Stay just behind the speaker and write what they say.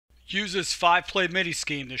Use this 5-play mini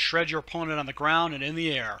scheme to shred your opponent on the ground and in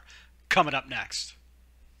the air. Coming up next.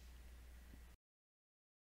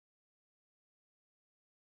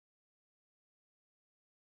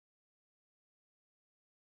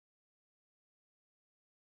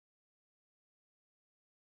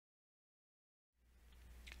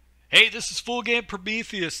 Hey, this is Full Game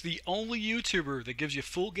Prometheus, the only YouTuber that gives you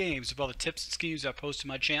full games of all the tips and schemes I post to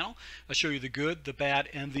my channel. I show you the good, the bad,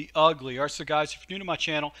 and the ugly. Alright, so guys, if you're new to my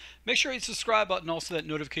channel, make sure you hit the subscribe button, also that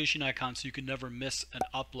notification icon so you can never miss an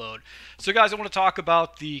upload. So guys, I want to talk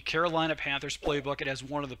about the Carolina Panthers playbook. It has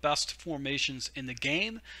one of the best formations in the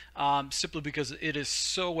game, simply because it is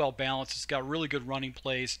so well balanced. It's got really good running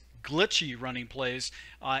plays, glitchy running plays,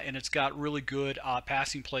 and it's got really good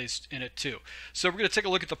passing plays in it too. So we're going to take a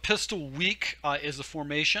look at the pistol weak as the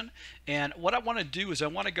formation, and what I want to do is I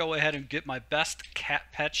want to go ahead and get my best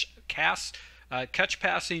catch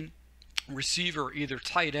passing receiver, either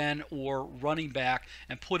tight end or running back,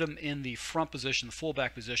 and put him in the front position, the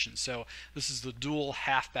fullback position. So this is the dual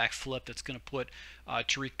halfback flip that's going to put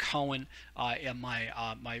Tarik Cohen in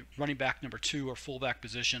my running back number 2 or fullback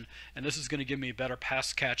position, and this is going to give me better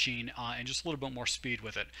pass catching and just a little bit more speed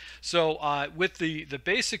with it. So with the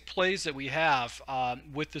basic plays that we have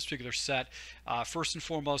with this particular set, first and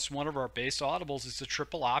foremost, one of our base audibles is the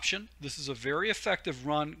triple option. This is a very effective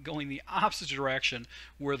run going the opposite direction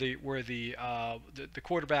where the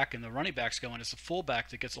quarterback and the running back's going. It's the fullback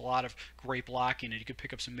that gets a lot of great blocking, and you can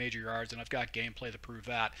pick up some major yards, and I've got gameplay to prove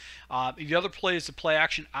that. The other play is the play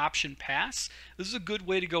action option pass. This is a good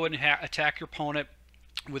way to go and attack your opponent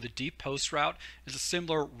with a deep post route. It's a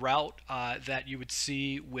similar route that you would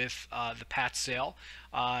see with the Pat Sale.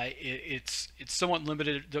 It's somewhat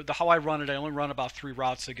limited. How I run it, I only run about 3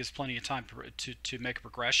 routes, so it gives plenty of time to make a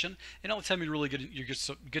progression. And the only time you really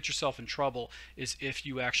get yourself in trouble is if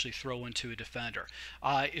you actually throw into a defender.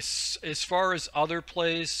 As far as other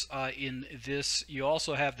plays in this, you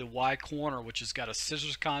also have the Y corner, which has got a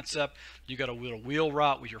scissors concept. You got a little wheel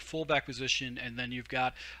route with your fullback position, and then you've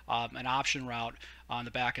got an option route on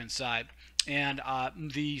the back end side. And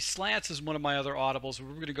the slants is one of my other audibles.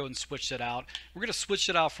 We're going to go and switch that out. We're going to switch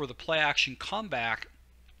it out for the play action comeback.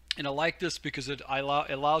 And I like this because it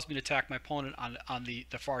allows me to attack my opponent on the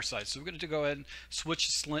far side. So we're going to go ahead and switch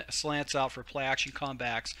slants out for play action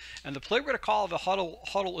comebacks. And the play we're going to call the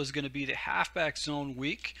huddle is going to be the halfback zone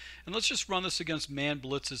weak. And let's just run this against man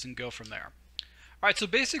blitzes and go from there. All right, so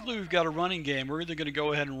basically we've got a running game. We're either going to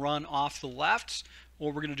go ahead and run off the left,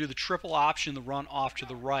 or we're going to do the triple option, the run off to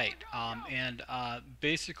the right.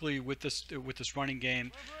 Basically with this running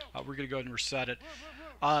game, we're going to go ahead and reset it.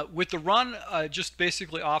 With the run, just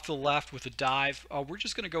basically off the left with a dive, we're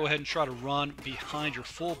just going to go ahead and try to run behind your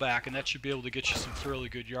fullback, and that should be able to get you some fairly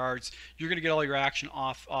good yards. You're going to get all your action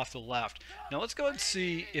off the left. Now let's go ahead and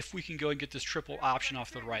see if we can go and get this triple option off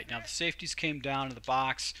the right. Now the safeties came down in the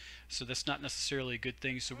box, so that's not necessarily a good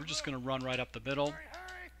thing. So we're just going to run right up the middle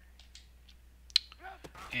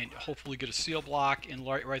and hopefully get a seal block, and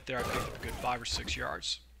right there I picked up a good 5 or 6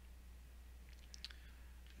 yards.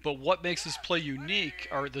 But what makes this play unique,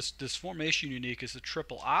 or this formation unique, is the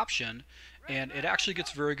triple option, and it actually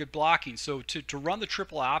gets very good blocking. So to run the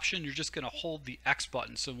triple option, you're just going to hold the X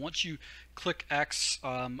button. So once you click X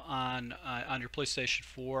on your PlayStation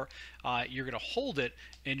 4, you're going to hold it,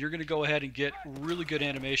 and you're going to go ahead and get really good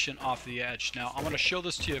animation off the edge. Now I'm going to show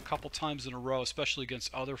this to you a couple times in a row, especially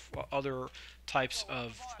against other types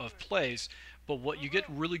of plays. But what you get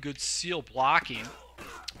really good seal blocking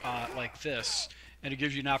like this. And it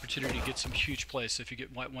gives you an opportunity to get some huge plays if you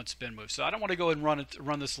get one spin move. So I don't want to go and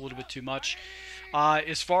run this a little bit too much.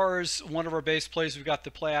 As far as one of our base plays, we've got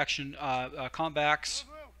the play action comebacks.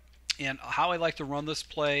 And how I like to run this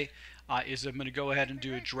play is I'm going to go ahead and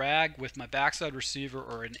do a drag with my backside receiver,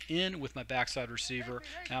 or an in with my backside receiver,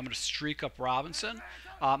 and I'm going to streak up Robinson.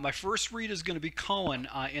 My first read is going to be Cohen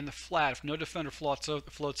in the flat. If no defender floats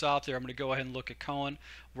out there, I'm going to go ahead and look at Cohen.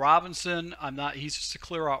 Robinson, he's just a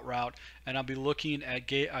clear out route, and I'll be looking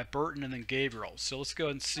at Burton and then Gabriel. So let's go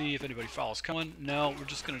ahead and see if anybody follows Cohen. No, we're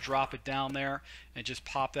just going to drop it down there and just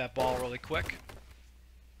pop that ball really quick.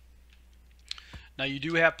 Now you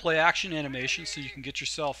do have play action animation, so you can get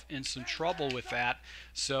yourself in some trouble with that.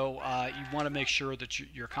 So you want to make sure that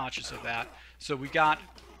you're conscious of that. So we got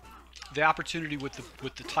the opportunity with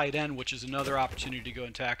the tight end, which is another opportunity to go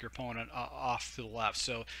and attack your opponent off to the left.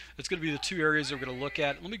 So it's going to be the 2 areas that we're going to look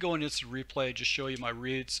at. Let me go into this replay, just show you my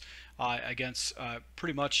reads against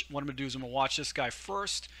pretty much what I'm going to do is I'm going to watch this guy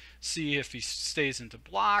first, see if he stays into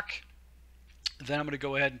block. Then I'm going to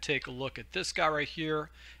go ahead and take a look at this guy right here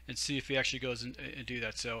and see if he actually goes and do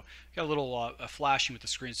that. So got a little flashing with the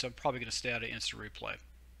screen, so I'm probably going to stay out of instant replay.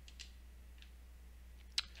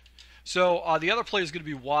 So the other play is going to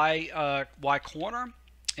be Y corner.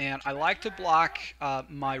 And I like to block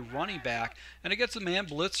my running back. And against a man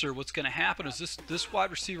blitzer, what's going to happen is this wide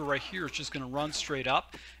receiver right here is just going to run straight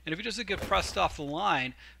up. And if he doesn't get pressed off the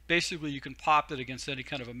line, basically you can pop it against any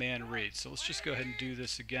kind of a man read. So let's just go ahead and do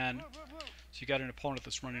this again. So you got an opponent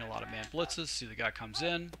that's running a lot of man blitzes. See, the guy comes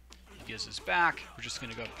in, he gives his back. We're just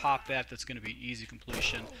going to go pop that. That's going to be easy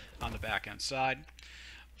completion on the back end side.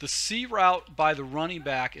 The C route by the running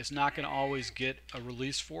back is not going to always get a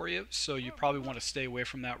release for you, so you probably want to stay away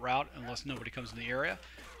from that route unless nobody comes in the area.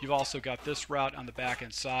 You've also got this route on the back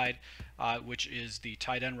end side, which is the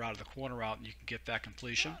tight end route or the corner route, and you can get that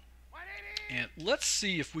completion. And let's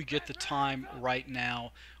see if we get the time right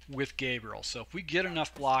now with Gabriel. So if we get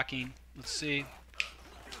enough blocking, let's see.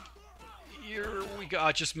 Here we go.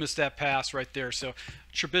 I just missed that pass right there. So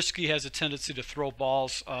Trubisky has a tendency to throw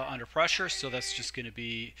balls under pressure, so that's just going to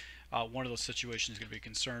be one of those situations he's going to be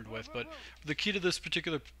concerned with. But the key to this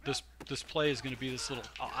particular this play is going to be this little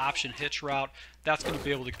option hitch route. That's going to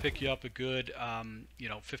be able to pick you up a good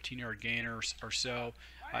 15-yard gainer or so.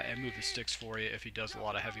 And move the sticks for you if he does a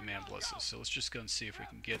lot of heavy man blitzes. So let's just go and see if we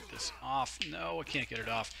can get this off. No, I can't get it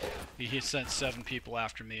off. He sent 7 people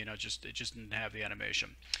after me, and it just didn't have the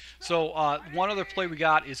animation. So one other play we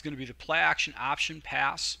got is going to be the play action option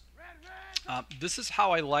pass. This is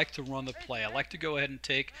how I like to run the play. I like to go ahead and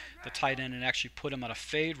take the tight end and actually put him on a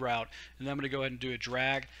fade route, and then I'm going to go ahead and do a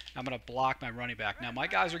drag. I'm going to block my running back. Now my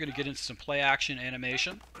guys are going to get into some play action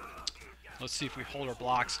animation. Let's see if we hold our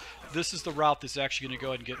blocks. This is the route that's actually going to go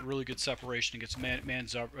ahead and get really good separation against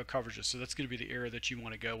man's coverages. So that's going to be the area that you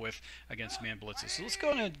want to go with against man blitzes. So let's go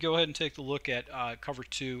ahead and take a look at cover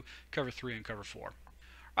 2, cover 3, and cover 4. All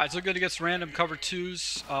right, so we're going to get some random cover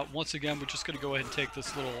 2s. Once again, we're just going to go ahead and take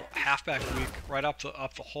this little halfback weak right up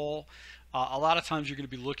the hole. A lot of times you're going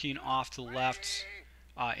to be looking off to the left.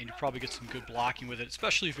 And you probably get some good blocking with it,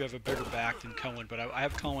 especially if you have a bigger back than Cohen. But I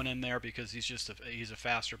have Cohen in there because he's a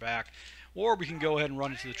faster back. Or we can go ahead and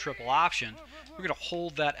run into the triple option. We're going to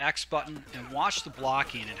hold that X button and watch the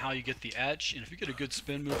blocking and how you get the edge. And if you get a good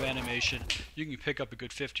spin move animation, you can pick up a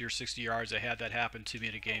good 50 or 60 yards. I had that happen to me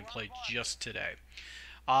in a game played just today.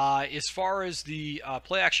 As far as the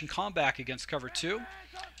play action comeback against cover 2,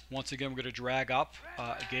 once again we're going to drag up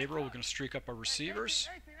Gabriel. We're going to streak up our receivers.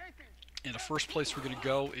 And the first place we're going to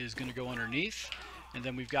go is going to go underneath. And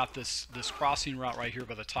then we've got this crossing route right here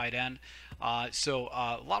by the tight end. So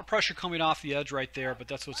a lot of pressure coming off the edge right there, but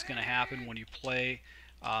that's what's going to happen when you play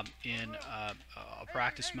in a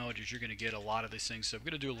practice mode, is you're going to get a lot of these things. So I'm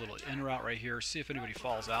going to do a little in route right here, see if anybody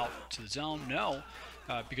falls out to the zone. No,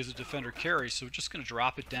 because the defender carries. So we're just going to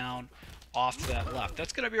drop it down off to that left.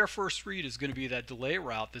 That's going to be our first read, is going to be that delay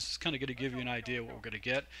route. This is kind of going to give you an idea what we're going to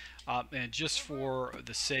get. And just for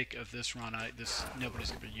the sake of this run, nobody's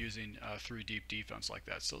going to be using through deep defense like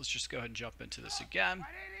that. So let's just go ahead and jump into this again.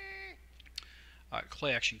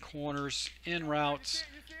 Play action corners, in routes.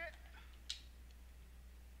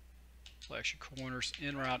 Play action corners,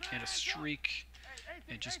 in route, and a streak.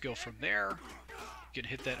 And just go from there. You can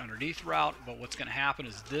hit that underneath route, but what's going to happen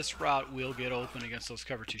is this route will get open against those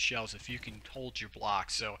cover 2 shells if you can hold your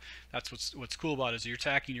block. So that's what's cool about it, is you're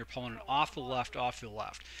attacking your opponent off the left,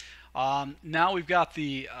 Now we've got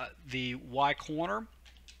the Y corner.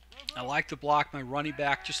 I like to block my running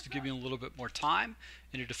back just to give you a little bit more time,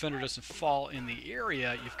 and your defender doesn't fall in the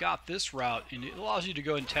area. You've got this route, and it allows you to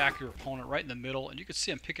go and attack your opponent right in the middle, and you can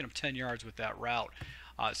see I'm picking up 10 yards with that route.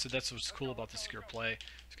 So that's what's cool about this secure play.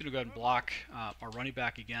 Just going to go ahead and block our running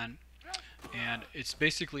back again. And it's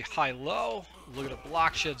basically high-low. Look at the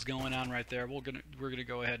block sheds going on right there. We're gonna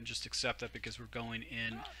go ahead and just accept that because we're going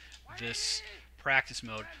in this practice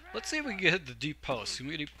mode. Let's see if we can hit the deep post. Can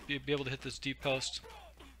we be able to hit this deep post?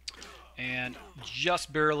 And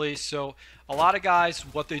just barely. So a lot of guys,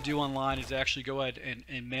 what they do online is actually go ahead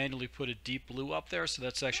and manually put a deep blue up there. So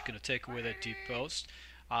that's actually going to take away that deep post.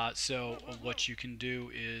 So what you can do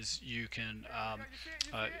is you can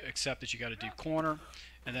accept that you got a deep corner,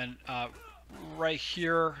 and then right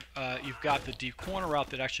here you've got the deep corner route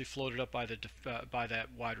that actually floated up by that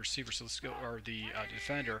wide receiver. So let's go, or the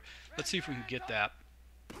defender. Let's see if we can get that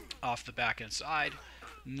off the back end side.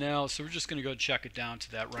 No, so we're just going to go check it down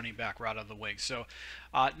to that running back route on the wing. So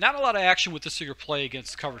not a lot of action with this particular play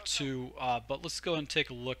against cover 2, but let's go and take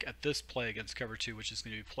a look at this play against cover 2, which is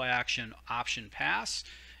going to be play action option pass.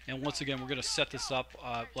 And once again, we're going to set this up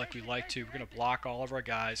like we like to. We're going to block all of our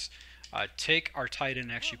guys, take our tight end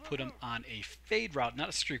and actually put them on a fade route, not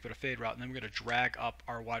a streak, but a fade route, and then we're going to drag up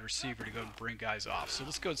our wide receiver to go and bring guys off. So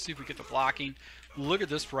let's go and see if we get the blocking. Look at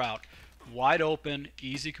this route. wide open,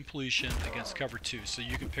 easy completion against cover 2, so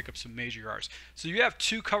you can pick up some major yards. So you have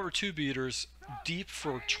 2 cover 2 beaters deep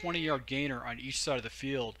for a 20-yard gainer on each side of the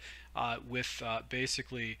field, with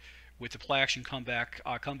basically with the play action comeback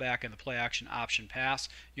and the play action option pass.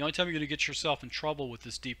 The only time you're going to get yourself in trouble with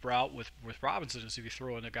this deep route with Robinson is if you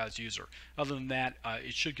throw in a guy's user. Other than that,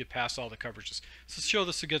 it should get past all the coverages. So let's show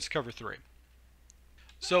this against cover 3.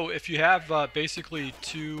 So if you have basically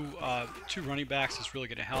two running backs, it's really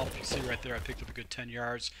going to help. You can see right there I picked up a good 10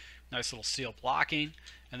 yards. Nice little seal blocking.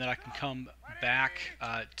 And then I can come back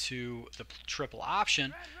to the triple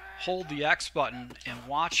option, hold the X button, and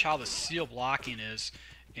watch how the seal blocking is.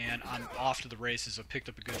 And I'm off to the races. I've picked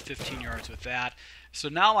up a good 15 yards with that. So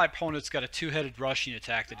now my opponent's got a two-headed rushing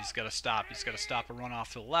attack that he's got to stop. He's got to stop a run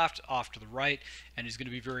off to the left, off to the right, and he's going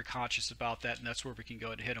to be very conscious about that, and that's where we can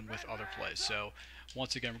go and hit him with other plays. So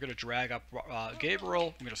once again, we're going to drag up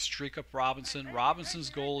Gabriel. We're going to streak up Robinson. Robinson's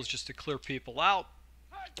goal is just to clear people out.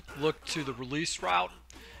 Look to the release route.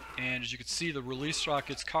 And as you can see, the release route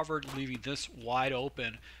gets covered, leaving this wide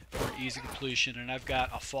open for an easy completion. And I've got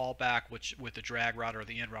a fallback with the drag route or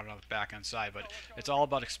the in route on the back end side, but it's all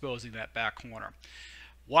about exposing that back corner.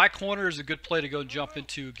 Y corner is a good play to go and jump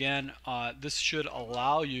into again. This should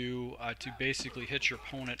allow you to basically hit your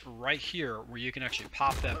opponent right here, where you can actually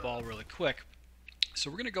pop that ball really quick. So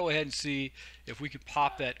we're going to go ahead and see if we can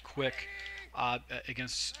pop that quick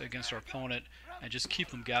against our opponent and just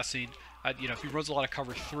keep him guessing. You know, if he runs a lot of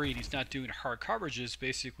cover 3 and he's not doing hard coverages,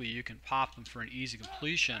 basically you can pop him for an easy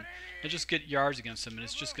completion and just get yards against him, and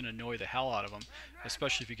it's just going to annoy the hell out of him,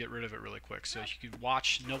 especially if you get rid of it really quick. So you can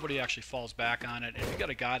watch, nobody actually falls back on it. And if you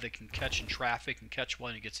got a guy that can catch in traffic and catch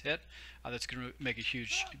when he gets hit, that's going to make a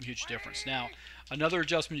huge difference. Now, another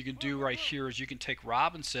adjustment you can do right here is you can take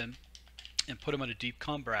Robinson and put him on a deep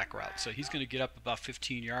comeback route. So he's going to get up about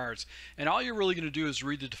 15 yards. And all you're really going to do is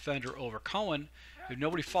read the defender over Cohen. If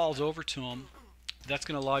nobody falls over to him, that's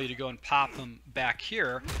going to allow you to go and pop him back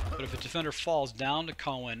here. But if a defender falls down to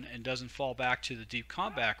Cohen and doesn't fall back to the deep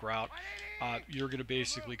comeback route, you're going to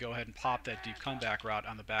basically go ahead and pop that deep comeback route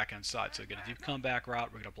on the back end side. So get a deep comeback route.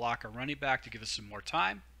 We're going to block our running back to give us some more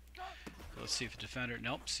time. Let's see if the defender,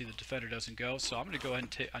 nope, see the defender doesn't go. So I'm going to go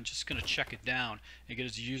ahead and I'm just going to check it down and get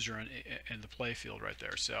his user in the play field right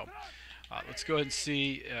there. So let's go ahead and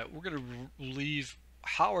see. We're going to leave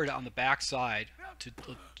Howard on the back side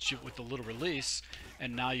with the little release,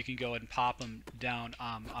 and now you can go ahead and pop him down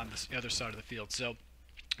on the other side of the field. So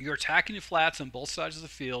you're attacking the flats on both sides of the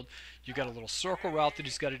field. You've got a little circle route that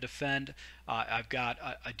he's got to defend. I've got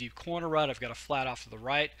a deep corner route. I've got a flat off to the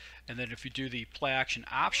right. And then if you do the play action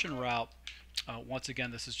option route, once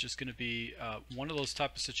again, this is just going to be one of those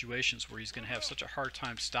type of situations where he's going to have such a hard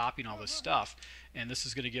time stopping all this stuff. And this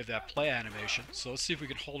is going to give that play animation. So let's see if we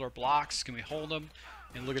can hold our blocks. Can we hold them?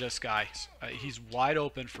 And look at this guy. He's wide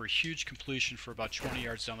open for a huge completion for about 20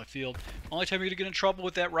 yards down the field. Only time you're going to get in trouble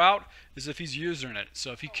with that route is if he's using it.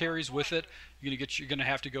 So if he carries with it, you're going to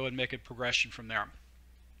have to go and make a progression from there.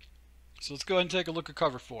 So let's go ahead and take a look at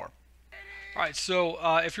cover 4. All right, so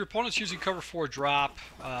if your opponent's using cover 4 drop,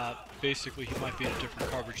 basically he might be in a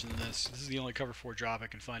different coverage than this. This is the only cover 4 drop I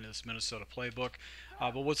can find in this Minnesota playbook.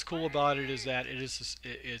 But what's cool about it is that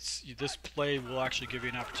this play will actually give you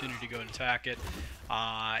an opportunity to go and attack it.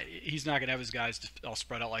 He's not going to have his guys all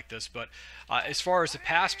spread out like this. But as far as the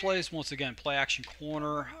pass plays, once again, play action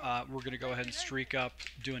corner, we're going to go ahead and streak up,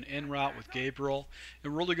 do an in route with Gabriel.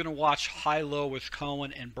 And we're really going to watch high-low with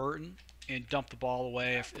Cohen and Burton and dump the ball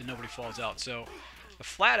away if nobody falls out. So the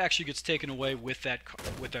flat actually gets taken away with that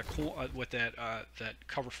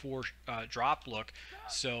cover 4 drop look.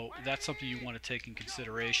 So that's something you want to take in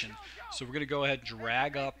consideration. So we're going to go ahead and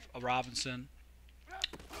drag up a Robinson.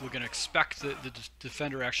 We're going to expect the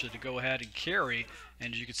defender actually to go ahead and carry,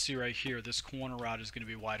 and as you can see right here, this corner route is going to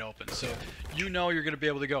be wide open. So you know you're going to be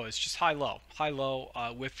able to go. It's just high-low.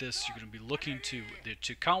 High-low with this, you're going to be looking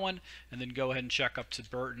to Cohen, and then go ahead and check up to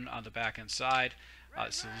Burton on the back-end side.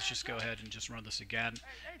 So let's just go ahead and just run this again.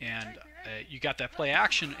 And you got that play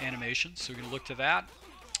action animation, so we're going to look to that.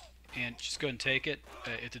 And just go ahead and take it.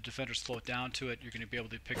 If the defender slows down to it, you're going to be able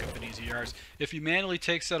to pick up an easy yards. If he manually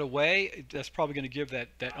takes that away, that's probably going to give that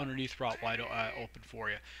underneath route wide open for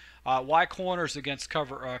you. Y corners against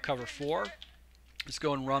cover 4. Let's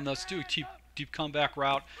go and run this. Do a deep comeback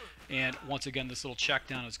route. And once again, this little check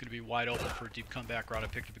down is going to be wide open for a deep comeback route. I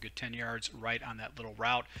picked up a good 10 yards right on that little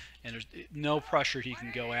route. And there's no pressure he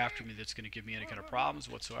can go after me that's going to give me any kind of problems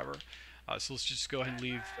whatsoever. So let's just go ahead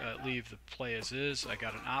and leave the play as is. I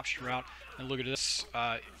got an option route, and look at this.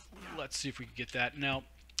 Let's see if we can get that. Now,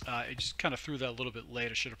 I just kind of threw that a little bit late.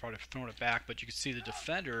 I should have probably thrown it back, but you can see the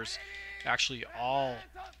defenders actually all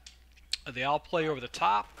They all play over the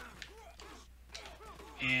top,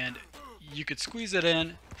 and you could squeeze it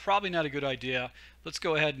in. Probably not a good idea. Let's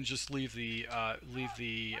go ahead and just leave the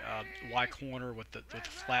Y corner with the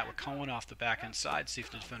flat with Cohen off the back end side. See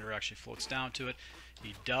if the defender actually floats down to it.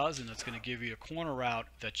 He does, and it's going to give you a corner route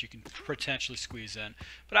that you can potentially squeeze in.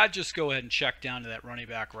 But I'd just go ahead and check down to that running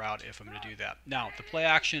back route if I'm going to do that. Now, the play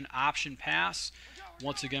action option pass.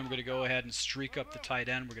 Once again, we're going to go ahead and streak up the tight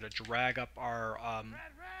end. We're going to drag up our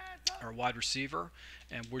wide receiver,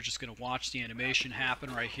 and we're just going to watch the animation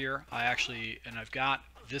happen right here. I've got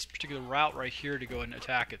this particular route right here to go ahead and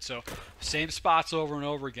attack it. So same spots over and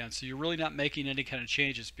over again. So you're really not making any kind of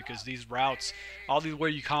changes, because these routes, all the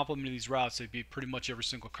way you complement these routes, they'd be pretty much every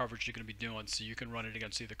single coverage you're going to be doing. So you can run it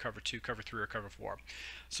against either cover 2, cover 3, or cover 4.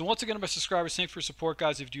 So once again, my subscribers, thanks for your support,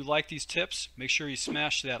 guys. If you like these tips, make sure you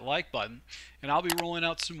smash that like button, and I'll be rolling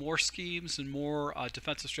out some more schemes and more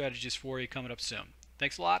defensive strategies for you coming up soon.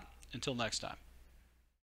 Thanks a lot. Until next time.